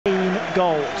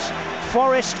goals.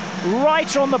 Forest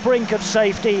right on the brink of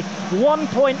safety. 1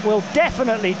 point will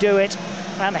definitely do it.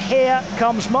 And here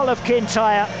comes Mull of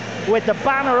Kintyre with the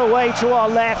banner away to our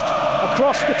left,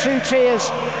 across the two tiers,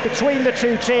 between the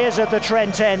two tiers of the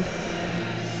Trent End,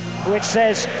 which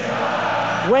says,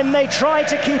 when they try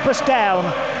to keep us down,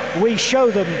 we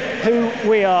show them who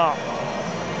we are.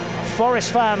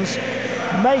 Forest fans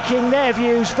making their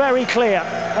views very clear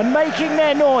and making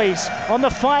their noise on the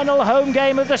final home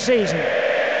game of the season.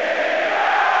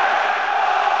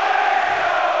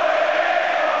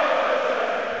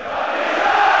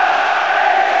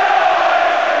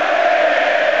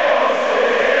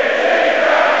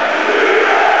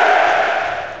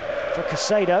 For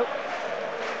Casado,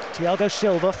 Thiago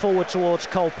Silva forward towards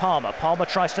Cole Palmer. Palmer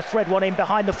tries to thread one in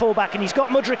behind the fullback and he's got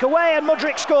Mudryk away, and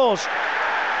Mudryk scores.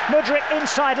 Mudryk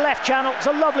inside left channel. It's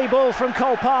a lovely ball from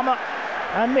Cole Palmer,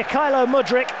 and Mykhailo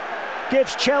Mudryk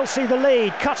gives Chelsea the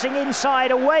lead, cutting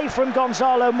inside away from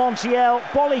Gonzalo Montiel.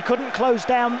 Bolly couldn't close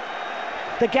down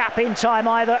the gap in time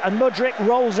either, and Mudryk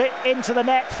rolls it into the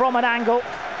net from an angle.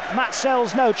 Matt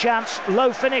Sells no chance.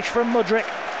 Low finish from Mudryk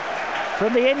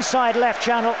from the inside left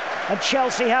channel, and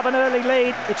Chelsea have an early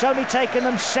lead. It's only taken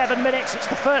them 7 minutes. It's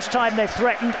the first time they've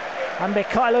threatened, and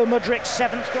Mykhailo Mudryk's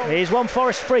 7th goal. Here's one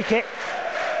Forest free kick,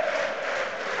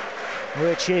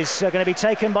 which is going to be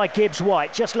taken by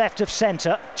Gibbs-White, just left of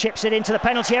centre. Chips it into the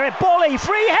penalty area. Bolly,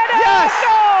 free header! Yes!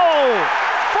 Goal!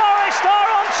 Forest are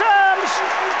on terms!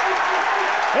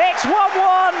 It's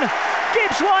 1-1.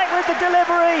 Gibbs-White with the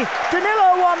delivery.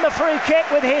 Danilo won the free kick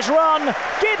with his run.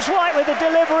 Gibbs-White with the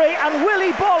delivery, and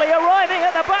Willy Bolly arriving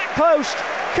at the back post,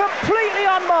 completely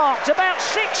unmarked, about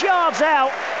 6 yards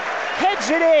out. Heads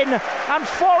it in, and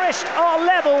Forest are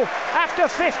level after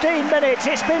 15 minutes.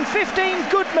 It's been 15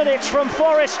 good minutes from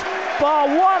Forest, bar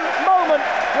one moment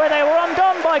where they were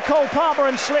undone by Cole Palmer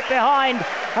and slipped behind,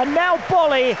 and now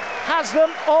Bolly has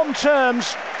them on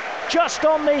terms just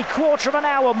on the quarter of an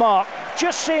hour mark.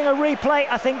 Just seeing a replay,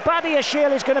 I think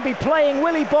Badiashile is going to be playing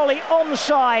Willy Bolly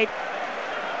onside,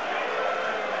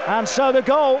 and so the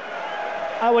goal,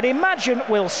 I would imagine,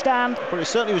 will stand. But it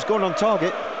certainly was going on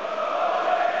target.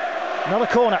 Another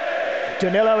corner.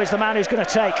 Danilo is the man who's going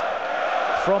to take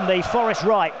from the Forest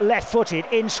right, left-footed,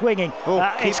 in swinging.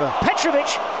 It's Petrovic,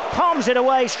 palms it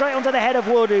away straight onto the head of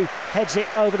Wood, who heads it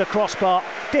over the crossbar.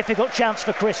 Difficult chance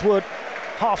for Chris Wood,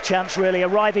 half chance really,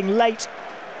 arriving late,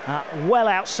 well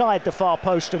outside the far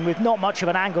post and with not much of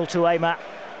an angle to aim at,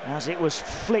 as it was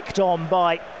flicked on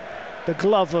by the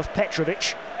glove of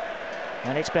Petrovic,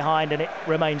 and it's behind and it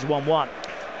remains 1-1.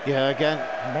 Yeah, again.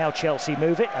 Now Chelsea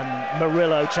move it, and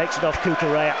Murillo takes it off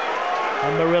Cucurella.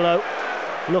 And Murillo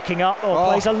looking up,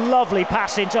 plays a lovely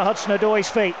pass into Hudson-Odoi's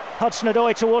feet.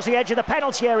 Hudson-Odoi towards the edge of the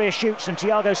penalty area shoots, and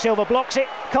Thiago Silva blocks it.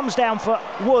 Comes down for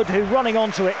Wood, who, running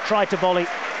onto it, tried to volley.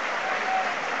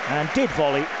 And did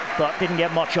volley, but didn't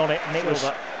get much on it, and it was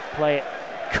play it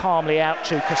calmly out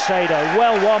to Casado.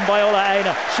 Well won by Ola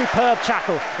Aina. Superb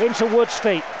tackle into Wood's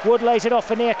feet. Wood lays it off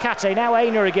for Niakate. Now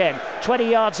Aina again. 20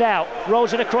 yards out.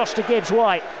 Rolls it across to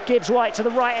Gibbs-White. Gibbs-White to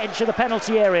the right edge of the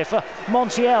penalty area for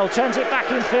Montiel. Turns it back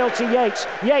in field to Yates.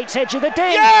 Yates edge of the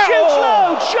ding. Yeah! Shoots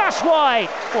low. Just wide.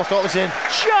 I thought it was in.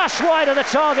 Just wide of the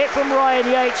target from Ryan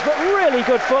Yates. But really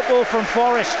good football from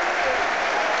Forest.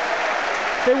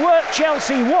 They worked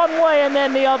Chelsea one way and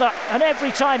then the other, and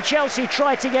every time Chelsea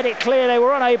tried to get it clear, they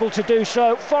were unable to do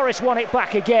so. Forest won it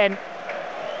back again,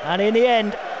 and in the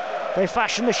end they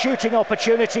fashioned the shooting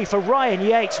opportunity for Ryan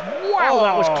Yates. Wow,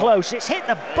 that was close. It's hit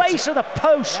the base of the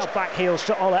post. Now back heels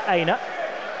to Ola Aina,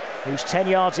 who's 10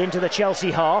 yards into the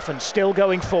Chelsea half and still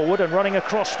going forward and running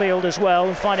across field as well,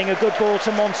 and finding a good ball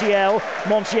to Montiel.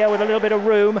 Montiel with a little bit of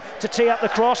room to tee up the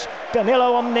cross.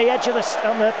 Danilo on the edge of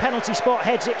the penalty spot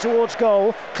heads it towards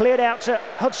goal. Cleared out to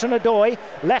Hudson-Odoi,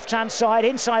 left-hand side,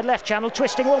 inside left channel,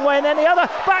 twisting one way and then the other.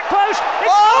 Back post.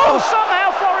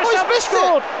 Somehow Forest have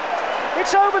scored.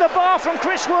 It's over the bar from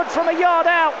Chris Wood from a yard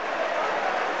out.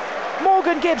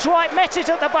 Morgan Gibbs-White met it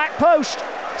at the back post.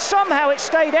 Somehow it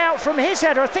stayed out from his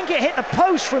header. I think it hit the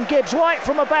post from Gibbs-White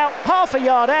from about half a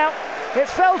yard out. It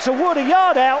fell to Wood a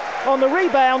yard out on the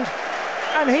rebound,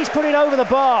 and he's put it over the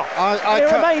bar.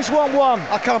 It remains 1-1.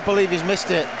 I can't believe he's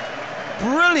missed it.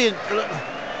 Brilliant.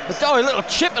 A little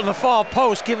chip on the far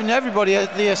post, giving everybody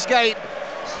the escape.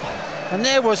 And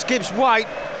there was Gibbs-White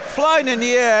flying in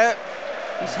the air.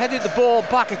 He's headed the ball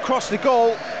back across the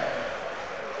goal.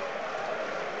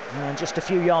 And just a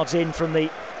few yards in from the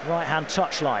right-hand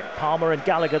touchline. Palmer and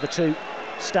Gallagher, the two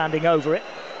standing over it.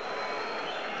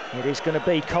 It is going to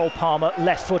be Cole Palmer,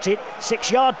 left-footed,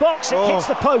 6-yard box. It hits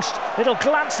the post. Little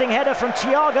glancing header from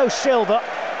Thiago Silva.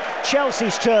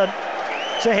 Chelsea's turn.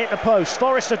 to hit the post.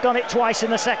 Forest have done it twice in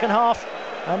the second half,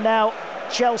 and now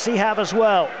Chelsea have as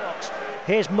well.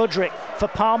 Here's Mudryk for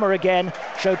Palmer again.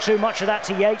 Showed too much of that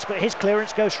to Yates, but his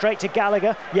clearance goes straight to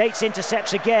Gallagher. Yates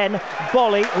intercepts again.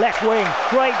 Bolly, left wing.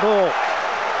 Great ball.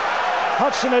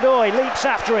 Hudson-Odoi leaps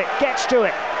after it, gets to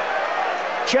it.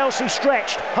 Chelsea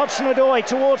stretched. Hudson-Odoi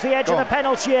towards the edge of the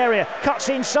penalty area. Cuts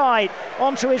inside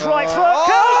onto his right foot.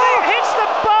 Curls it, hits the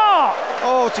bar.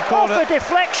 It's a corner. Off a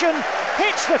deflection,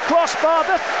 hits the crossbar.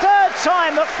 The third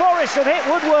time that Forest have hit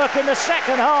woodwork in the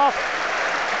second half.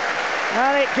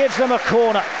 And it gives them a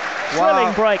corner.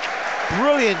 Thrilling break.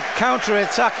 Brilliant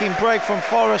counter-attacking break from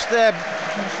Forest there.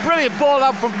 Brilliant ball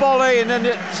out from Bolly, and then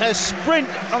it's a sprint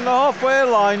on the halfway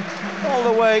line all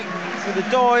the way to the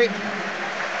Odoi,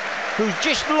 who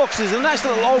just looks, there's a nice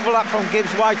little overlap from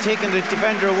Gibbs-White taking the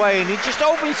defender away, and he just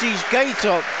opens his gate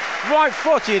up,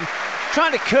 right-footed,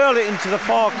 trying to curl it into the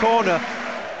far corner.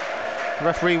 The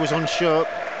referee was unsure.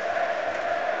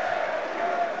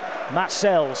 Matt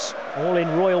Sells, all in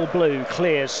royal blue,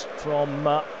 clears from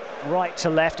right to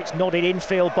left. It's nodded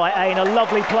infield by Ain. A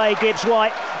lovely play,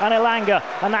 Gibbs-White and Elanga,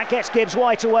 and that gets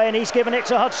Gibbs-White away, and he's given it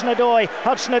to Hudson-Odoi.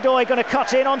 Hudson-Odoi going to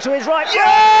cut in onto his right. Yes!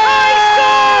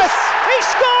 Oh, he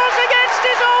scores against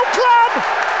his old club.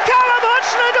 Callum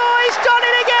Hudson-Odoi's done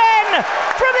it again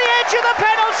from the edge of the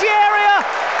penalty area.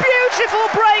 Beautiful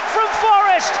break from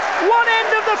Forest. One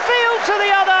end of the field to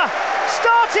the other.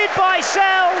 Started by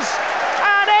Sells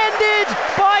and ended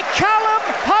by Callum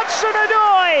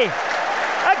Hudson-Odoi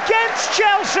against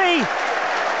Chelsea.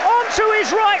 Onto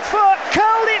his right foot,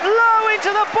 curled it low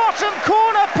into the bottom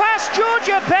corner past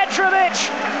Georgia Petrovic.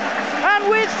 And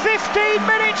with 15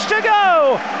 minutes to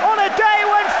go, on a day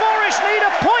when Forest need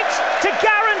a point to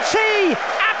guarantee,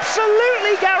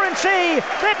 absolutely guarantee,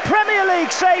 their Premier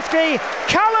League safety,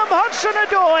 Callum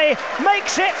Hudson-Odoi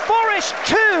makes it Forest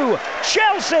 2,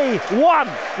 Chelsea 1.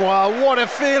 Wow, what a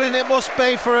feeling it must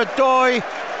be for Odoi,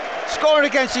 scoring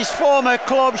against his former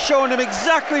club, showing them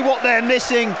exactly what they're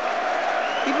missing.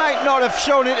 He might not have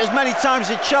shown it as many times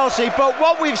at Chelsea, but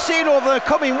what we've seen over the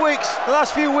coming weeks, the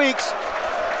last few weeks,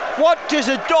 what does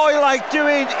Odoi like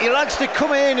doing? He likes to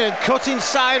come in and cut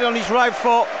inside on his right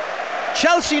foot.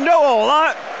 Chelsea know all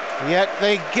that, yet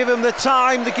they give him the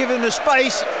time, they give him the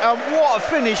space, and what a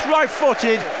finish,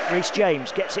 right-footed. Reece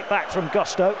James gets it back from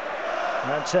Gusto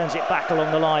and turns it back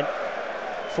along the line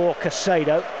for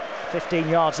Casado. 15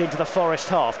 yards into the Forest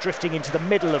half, drifting into the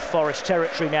middle of Forest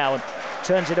territory now, and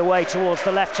turns it away towards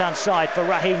the left-hand side for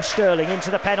Raheem Sterling into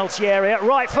the penalty area.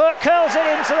 Right foot, curls it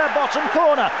into the bottom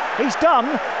corner. He's done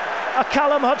a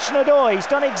Callum Hudson-Odoi. He's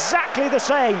done exactly the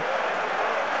same.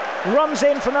 Runs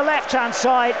in from the left-hand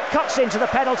side, cuts into the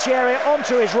penalty area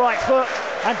onto his right foot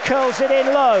and curls it in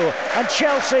low. And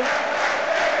Chelsea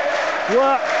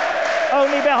were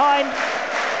only behind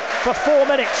for 4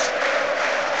 minutes.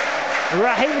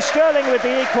 Raheem Sterling with the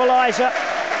equaliser,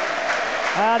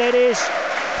 and it is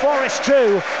Forest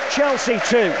 2, Chelsea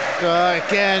 2.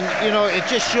 Again, you know, it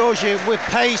just shows you with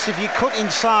pace, if you cut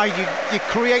inside, you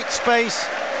create space.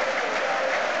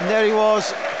 And there he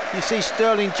was. You see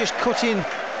Sterling just cutting.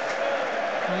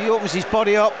 He opens his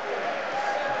body up,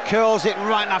 curls it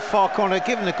right in that far corner,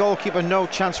 giving the goalkeeper no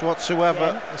chance whatsoever.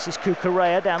 Again, this is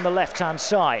Cucurella down the left-hand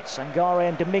side. Sangare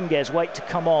and Dominguez wait to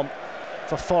come on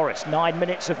for Forest. 9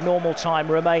 minutes of normal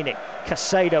time remaining.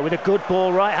 Casado with a good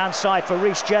ball right-hand side for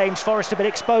Reece James. Forest a bit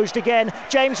exposed again.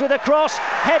 James with a cross.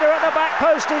 Header at the back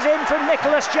post is in from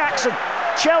Nicholas Jackson.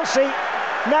 Chelsea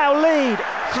now lead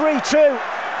 3-2.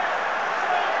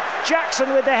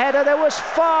 Jackson with the header. There was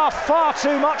far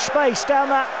too much space down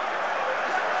that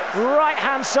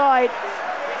right-hand side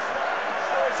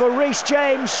for Reece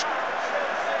James.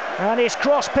 And his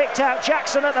cross picked out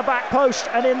Jackson at the back post,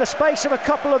 and in the space of a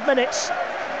couple of minutes,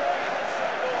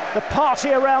 the party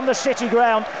around the City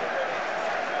ground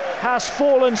has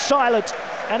fallen silent,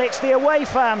 and it's the away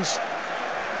fans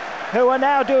who are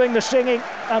now doing the singing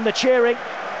and the cheering,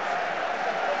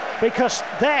 because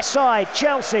their side,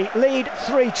 Chelsea, lead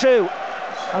 3-2,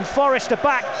 and Forest are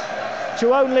back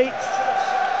to only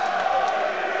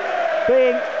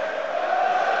being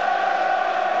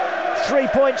 3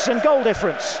 points and goal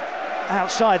difference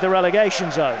outside the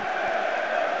relegation zone.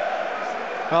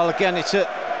 Well, again, it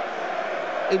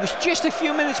was just a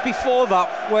few minutes before that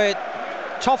where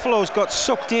Toffolo's got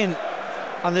sucked in,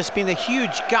 and there's been a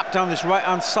huge gap down this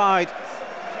right-hand side.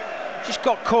 Just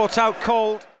got caught out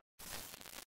cold.